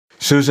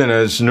Susan,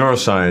 as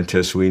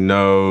neuroscientists, we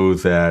know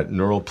that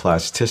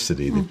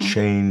neuroplasticity, the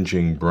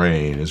changing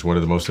brain, is one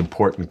of the most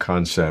important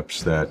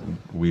concepts that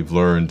we've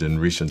learned in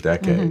recent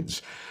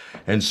decades.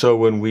 And so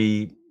when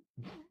we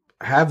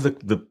have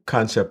the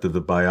concept of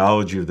the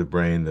biology of the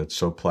brain that's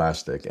so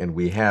plastic, and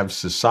we have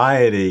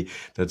society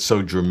that's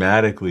so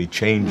dramatically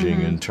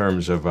changing in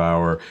terms of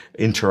our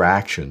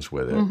interactions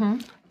with it,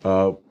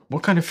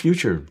 what kind of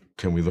future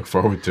can we look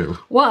forward to?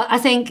 Well, I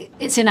think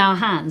it's in our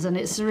hands, and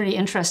it's really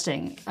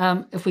interesting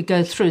if we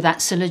go through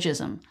that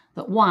syllogism,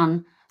 that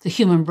one, the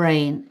human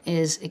brain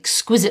is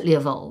exquisitely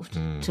evolved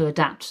to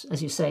adapt,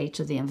 as you say,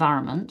 to the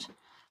environment.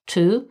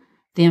 Two,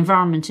 the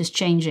environment is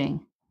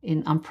changing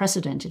in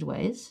unprecedented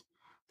ways.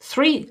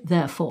 Three,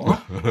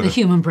 therefore, the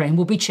human brain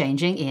will be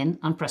changing in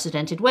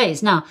unprecedented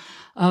ways. Now,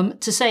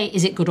 to say,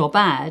 is it good or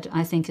bad,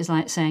 I think is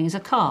like saying, is a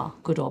car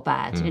good or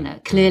bad? You know,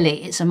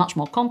 clearly it's a much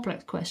more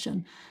complex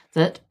question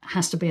that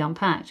has to be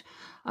unpacked.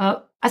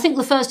 I think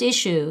the first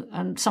issue,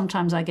 and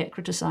sometimes I get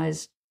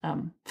criticized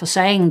for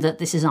saying that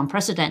this is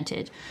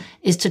unprecedented,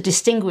 is to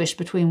distinguish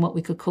between what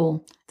we could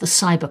call the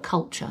cyber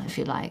culture, if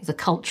you like, the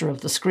culture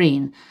of the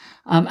screen,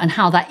 and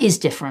how that is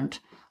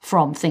different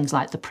from things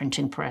like the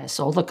printing press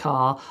or the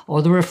car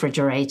or the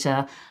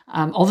refrigerator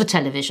or the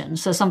television.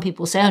 So some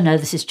people say, oh no,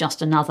 this is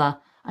just another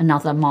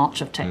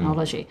march of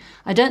technology.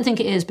 I don't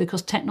think it is,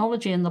 because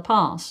technology in the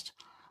past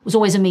was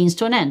always a means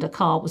to an end. A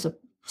car was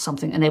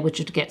something that enabled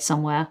you to get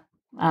somewhere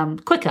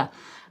quicker.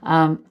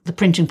 The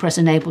printing press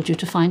enabled you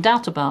to find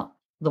out about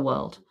the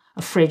world.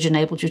 A fridge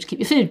enabled you to keep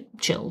your food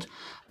chilled.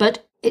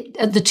 But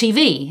the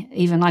TV,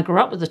 even I grew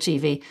up with the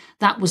TV,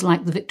 that was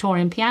like the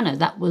Victorian piano.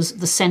 That was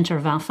the center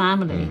of our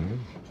family.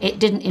 It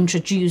didn't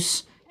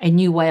introduce a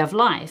new way of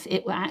life.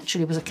 It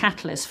actually was a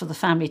catalyst for the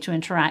family to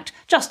interact,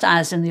 just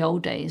as in the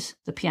old days,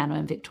 the piano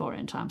in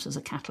Victorian times was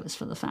a catalyst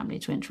for the family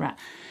to interact.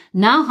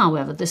 Now,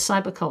 however, this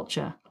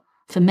cyberculture,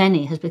 for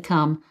many, has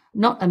become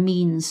not a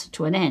means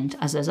to an end,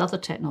 as those other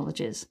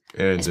technologies.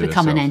 It's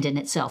become an end in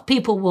itself.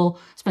 People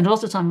will spend a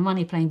lot of time and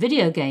money playing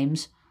video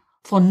games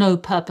for no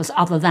purpose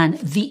other than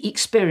the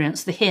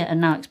experience, the here and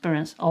now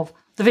experience of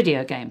the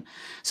video game.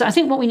 So I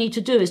think what we need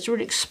to do is to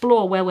really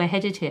explore where we're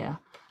headed here.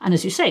 And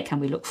as you say,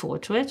 can we look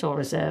forward to it, or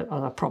are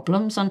there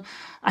problems? And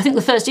I think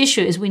the first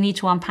issue is we need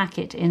to unpack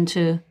it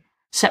into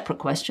separate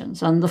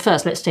questions. And the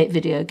first, let's take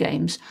video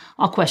games,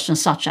 are questions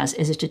such as,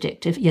 is it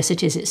addictive? Yes,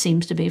 it is. It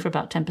seems to be for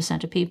about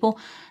 10% of people.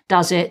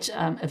 Does it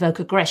evoke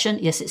aggression?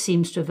 Yes, it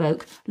seems to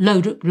evoke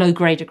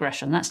low-grade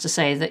aggression. That's to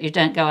say that you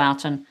don't go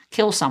out and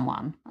kill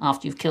someone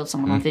after you've killed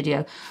someone on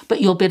video,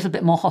 but you'll be a little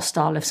bit more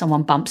hostile if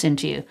someone bumps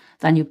into you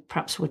than you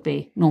perhaps would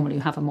be normally.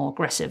 You have a more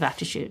aggressive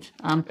attitude.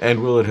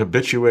 And will it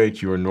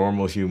habituate your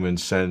normal human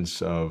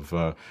sense of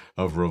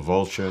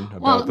revulsion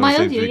about those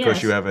things,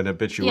 because you have an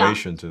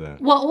habituation to that?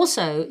 Well,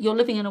 also,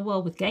 you're living in a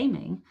world with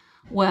gaming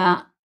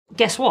where,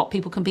 guess what,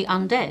 people can be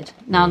undead.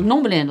 Now,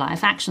 normally in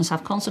life, actions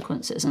have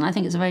consequences, and I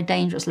think it's a very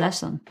dangerous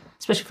lesson,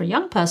 especially for a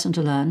young person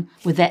to learn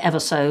with their ever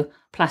so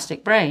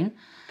plastic brain,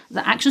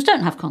 that actions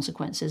don't have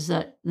consequences,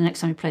 that the next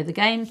time you play the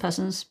game,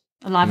 person's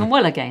alive and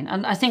well again.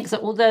 And I think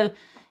that although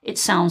it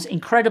sounds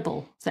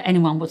incredible that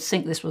anyone would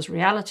think this was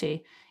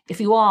reality,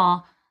 if you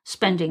are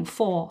spending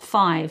 4,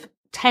 5,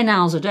 10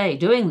 hours a day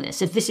doing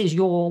this, if this is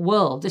your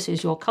world, this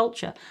is your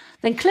culture,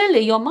 then clearly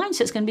your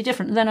mindset's going to be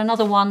different. And then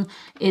another one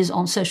is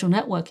on social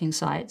networking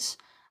sites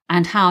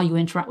and how you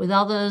interact with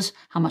others,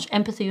 how much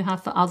empathy you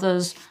have for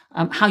others,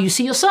 how you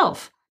see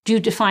yourself. Do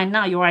you define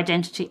now your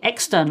identity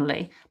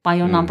externally by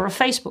your number of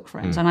Facebook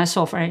friends? And I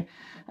saw a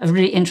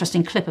really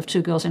interesting clip of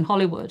 2 girls in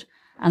Hollywood,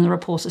 and the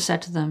reporter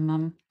said to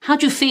them, how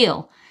do you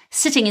feel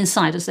sitting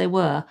inside, as they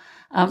were,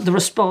 the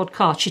Respond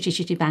car, chitty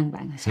chitty bang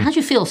bang? They said, how do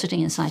you feel sitting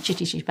inside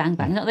chitty chitty bang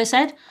bang? You know what they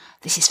said?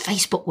 This is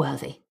Facebook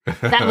worthy.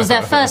 That was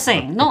their first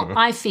thing. Not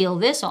I feel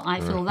this or I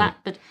feel that,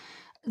 but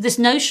this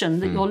notion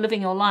that you're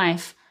living your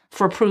life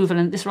for approval,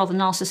 and this rather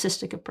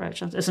narcissistic approach.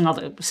 There's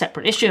another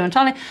separate issue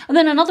entirely. And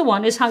then another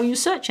one is how you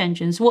use search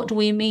engines. What do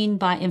we mean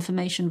by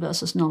information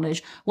versus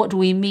knowledge? What do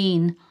we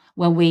mean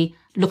when we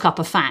look up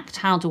a fact?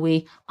 How do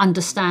we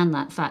understand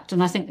that fact?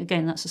 And I think,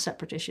 again, that's a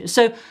separate issue.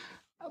 So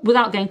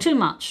without going too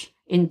much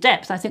in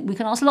depth, I think we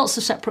can ask lots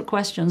of separate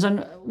questions.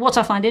 And what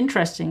I find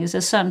interesting is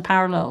there's certain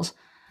parallels,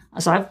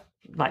 as I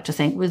like to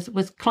think,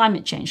 with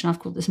climate change. And I've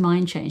called this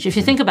mind change. If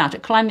you think about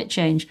it, climate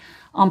change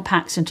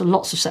unpacks into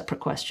lots of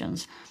separate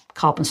questions.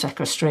 Carbon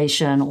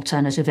sequestration,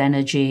 alternative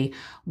energy,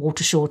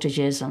 water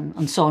shortages,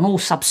 and so on, all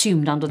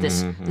subsumed under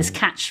this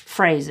catch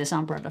phrase, this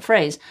umbrella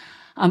phrase.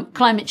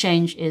 Climate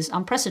change is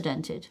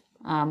unprecedented.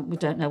 We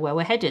don't know where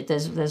we're headed.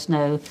 There's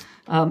no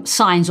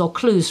signs or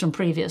clues from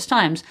previous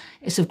times.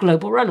 It's of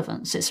global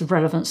relevance. It's of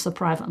relevance to the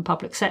private and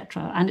public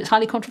sector. And it's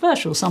highly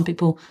controversial. Some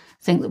people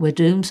think that we're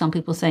doomed. Some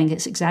people think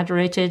it's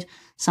exaggerated.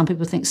 Some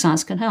people think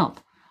science can help.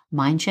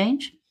 Mind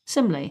change,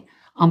 similarly,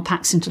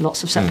 unpacks into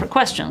lots of separate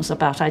questions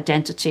about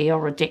identity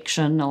or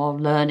addiction or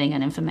learning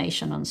and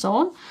information and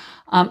so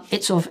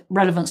It's of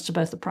relevance to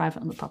both the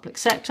private and the public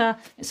sector.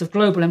 It's of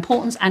global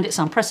importance, and it's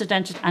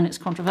unprecedented, and it's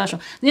controversial.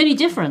 The only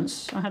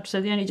difference, I have to say,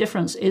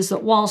 is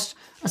that whilst,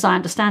 as I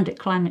understand it,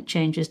 climate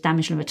change is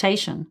damage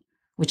limitation,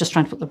 we're just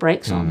trying to put the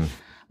brakes on.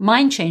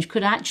 Mind change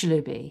could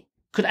actually be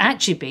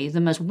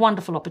the most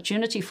wonderful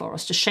opportunity for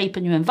us to shape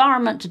a new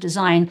environment, to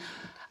design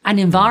an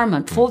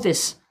environment for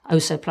this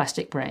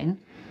oh-so-plastic brain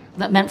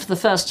that meant for the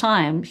first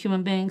time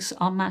human beings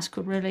en masse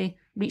could really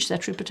reach their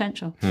true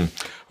potential. All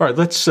right,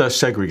 let's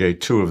segregate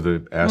two of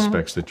the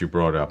aspects that you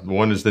brought up.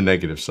 One is the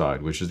negative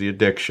side, which is the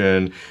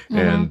addiction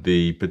and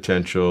the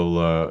potential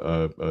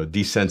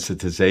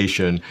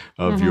desensitization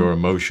of your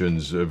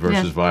emotions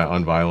versus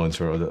on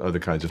violence or other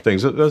kinds of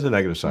things. Those are the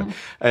negative side.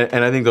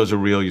 And I think those are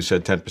real. You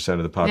said 10%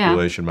 of the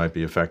population might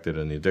be affected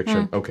in the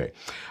addiction. Okay.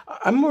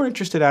 I'm more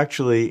interested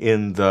actually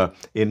in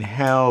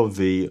how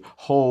the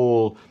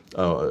whole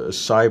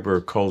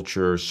cyber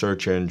culture,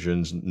 search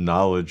engines,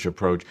 knowledge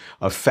approach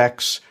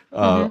affects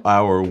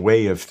our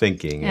way of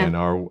thinking and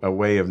our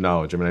way of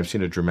knowledge. I mean, I've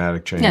seen a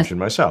dramatic change in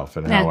myself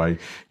and how I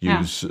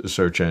use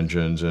search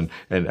engines, and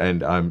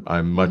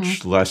I'm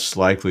much less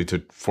likely to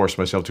force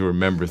myself to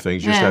remember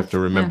things. You just have to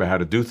remember how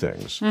to do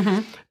things.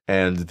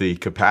 And the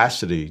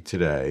capacity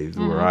today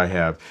where I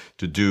have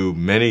to do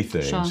many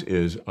things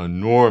is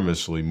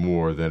enormously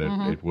more than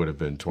it would have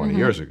been 20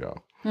 years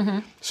ago.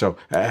 So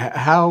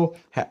how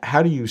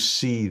do you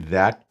see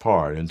that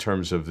part in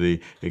terms of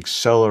the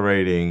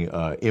accelerating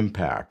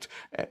impact?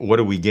 What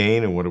do we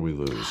gain and what do we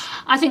lose?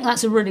 I think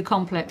that's a really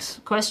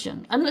complex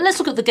question. And let's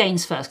look at the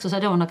gains first, because I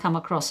don't want to come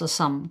across as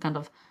some kind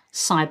of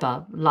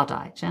cyber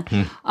Luddite.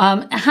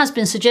 It has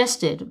been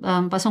suggested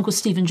by someone called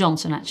Stephen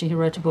Johnson, actually, who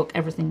wrote a book,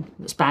 Everything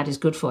That's Bad Is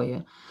Good For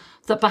You,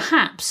 that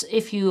perhaps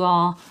if you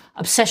are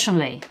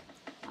obsessionally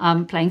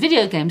playing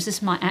video games,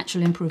 this might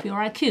actually improve your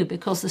IQ,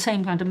 because the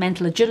same kind of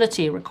mental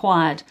agility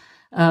required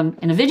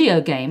in a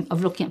video game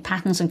of looking at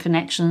patterns and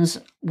connections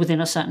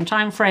within a certain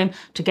time frame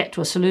to get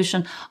to a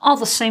solution are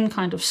the same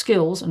kind of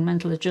skills and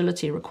mental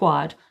agility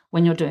required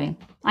when you're doing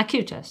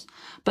IQ tests.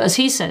 But as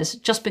he says,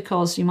 just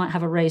because you might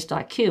have a raised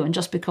IQ, and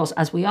just because,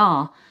 as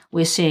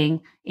we're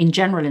seeing in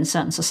general in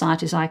certain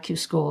societies IQ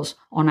scores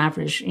on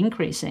average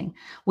increasing,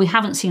 we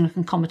haven't seen a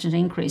concomitant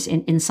increase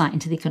in insight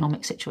into the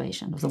economic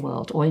situation of the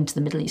world or into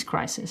the Middle East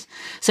crisis.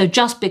 So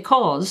just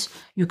because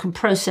you can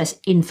process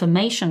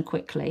information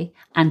quickly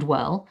and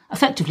well,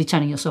 effectively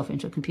turning yourself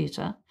into a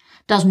computer,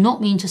 does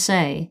not mean to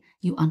say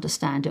you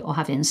understand it or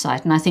have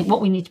insight. And I think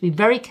what we need to be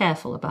very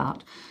careful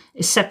about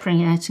is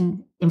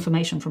separating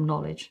information from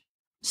knowledge.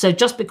 So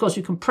just because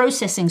you can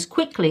process things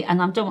quickly,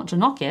 and I don't want to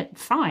knock it,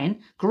 fine,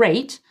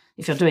 great,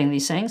 if you're doing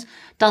these things,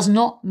 does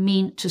not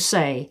mean to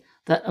say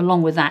that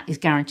along with that is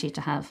guaranteed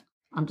to have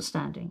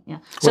understanding.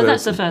 So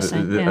that's the first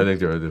thing. I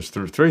think there's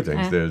three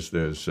things.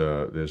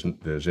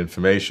 There's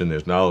information,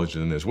 there's knowledge,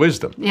 and then there's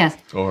wisdom.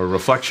 Or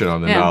reflection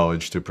on the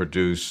knowledge to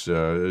produce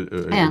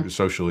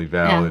socially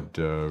valid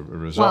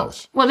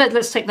results. Well,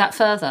 let's take that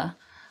further.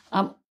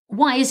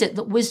 Why is it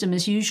that wisdom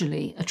is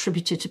usually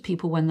attributed to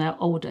people when they're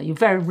older? You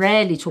very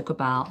rarely talk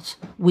about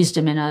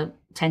wisdom in a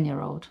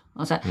 10-year-old.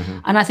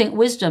 And I think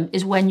wisdom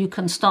is when you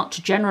can start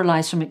to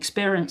generalize from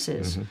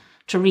experiences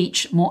to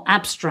reach more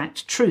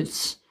abstract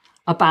truths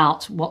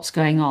about what's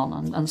going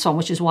on and so on,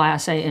 which is why I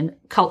say in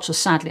cultures,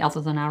 sadly, other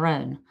than our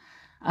own,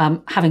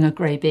 having a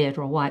grey beard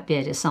or a white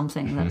beard is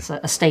something that's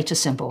a status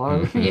symbol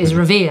or is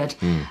revered,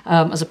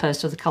 as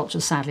opposed to the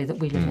cultures, sadly, that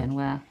we live in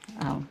where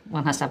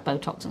one has to have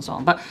Botox and so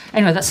on. But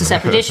anyway, that's a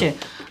separate issue.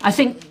 I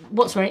think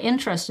what's very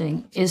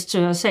interesting is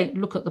to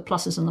look at the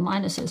pluses and the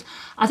minuses.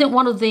 I think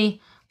one of the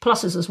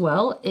pluses as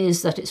well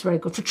is that it's very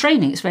good for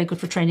training. It's very good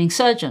for training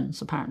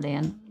surgeons, apparently,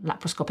 and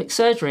laparoscopic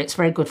surgery. It's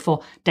very good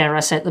for, dare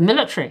I say it, the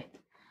military.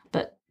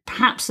 But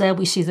perhaps there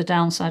we see the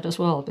downside as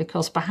well,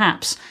 because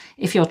perhaps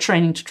if you're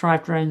training to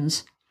drive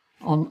drones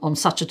on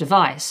such a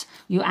device,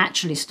 you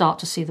actually start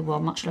to see the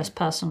world much less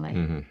personally.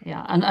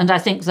 And I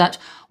think that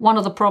one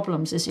of the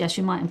problems is, yes,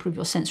 you might improve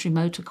your sensory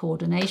motor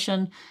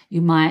coordination,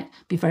 you might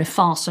be very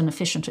fast and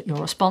efficient at your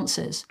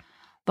responses,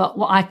 but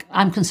what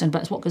I'm concerned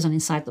about is what goes on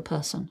inside the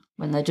person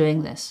when they're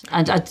doing this.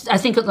 And I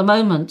think at the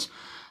moment,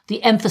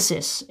 the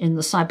emphasis in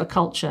the cyber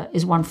culture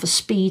is one for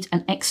speed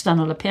and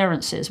external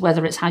appearances,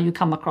 whether it's how you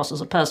come across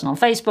as a person on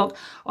Facebook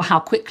or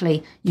how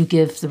quickly you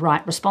give the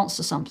right response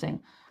to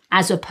something,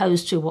 as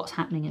opposed to what's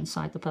happening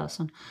inside the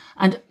person.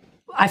 And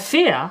I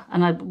fear,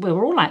 and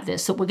we're all like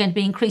this, that we're going to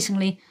be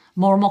increasingly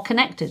more and more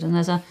connected. And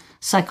there's a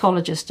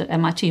psychologist at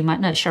MIT, you might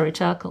know, Sherry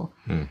Turkle,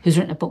 who's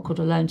written a book called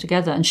Alone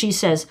Together. And she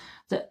says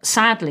that,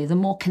 sadly, the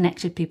more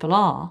connected people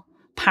are,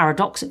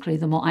 paradoxically,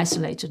 the more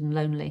isolated and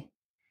lonely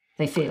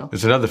they feel.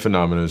 There's another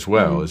phenomenon as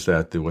well, is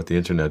that what the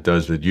internet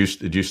does, it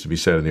used to be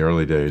said in the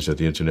early days that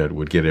the internet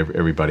would get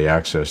everybody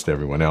access to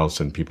everyone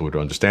else and people would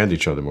understand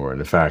each other more.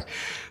 And in fact,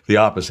 the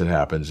opposite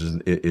happens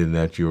in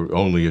that you're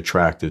only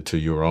attracted to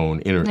your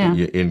own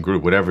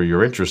in-group, whatever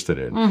you're interested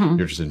in. You're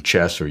interested in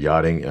chess or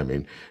yachting. I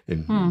mean,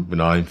 in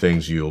benign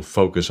things, you'll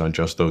focus on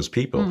just those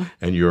people,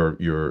 and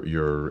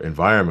your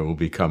environment will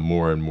become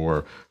more and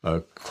more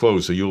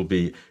closed. So you'll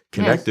be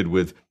connected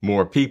with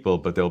more people,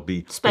 but there'll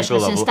be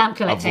specialists in stamp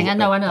collecting. I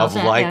know. Of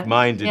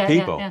like-minded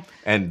people. Yeah.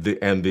 And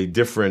the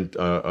different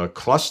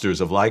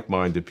clusters of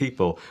like-minded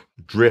people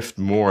drift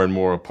more and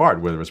more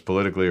apart, whether it's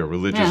politically or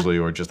religiously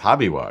or just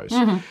hobby-wise.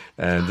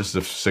 And this is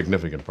a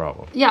significant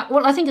problem. Yeah,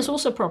 well, I think it's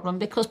also a problem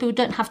because people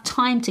don't have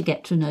time to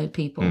get to know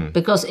people.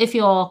 Because if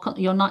you're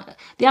not...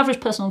 The average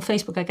person on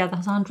Facebook, I gather,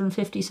 has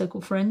 150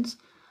 so-called friends.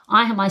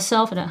 I have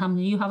myself, I don't know how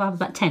many you have, I have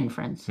about 10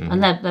 friends.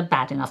 And they're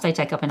bad enough. They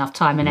take up enough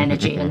time and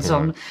energy and so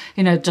on,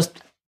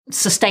 just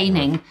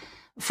sustaining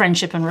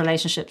friendship and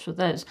relationships with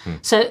those.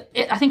 So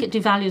I think it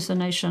devalues the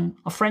notion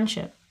of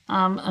friendship.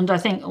 And I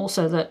think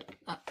also that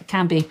it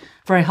can be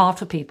very hard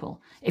for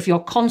people. If you're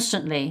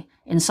constantly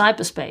in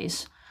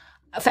cyberspace,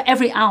 for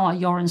every hour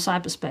you're in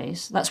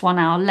cyberspace, that's 1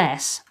 hour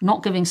less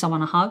not giving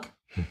someone a hug,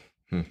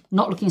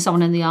 not looking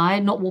someone in the eye,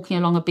 not walking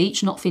along a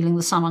beach, not feeling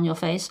the sun on your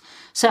face.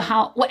 So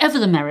whatever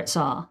the merits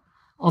are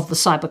of the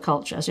cyber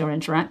culture as you're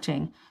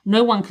interacting,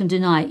 no one can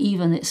deny,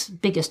 even its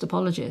biggest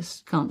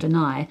apologists can't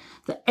deny,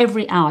 that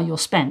every hour you're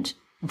spent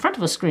in front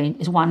of a screen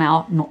is 1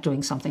 hour not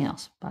doing something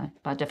else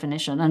by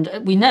definition. And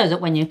we know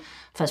that when you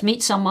first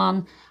meet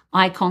someone,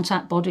 eye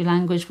contact, body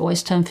language,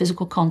 voice tone,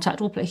 physical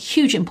contact all play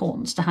huge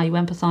importance to how you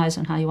empathize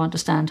and how you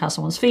understand how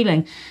someone's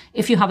feeling.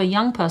 If you have a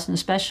young person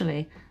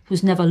especially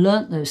who's never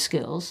learnt those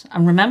skills,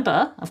 and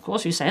remember, of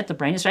course, you said the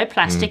brain is very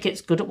plastic, it's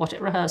good at what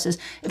it rehearses.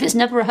 If it's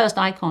never rehearsed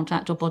eye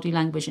contact or body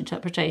language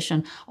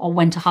interpretation or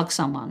when to hug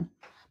someone,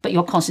 but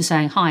you're constantly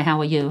saying, hi, how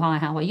are you? Hi,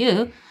 how are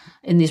you?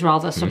 In these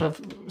rather sort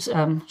of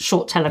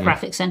short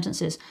telegraphic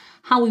sentences,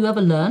 how will you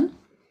ever learn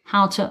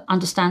how to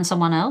understand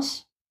someone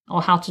else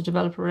or how to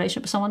develop a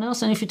relationship with someone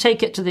else? And if you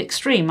take it to the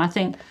extreme, I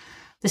think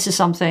this is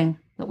something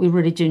that we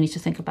really do need to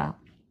think about.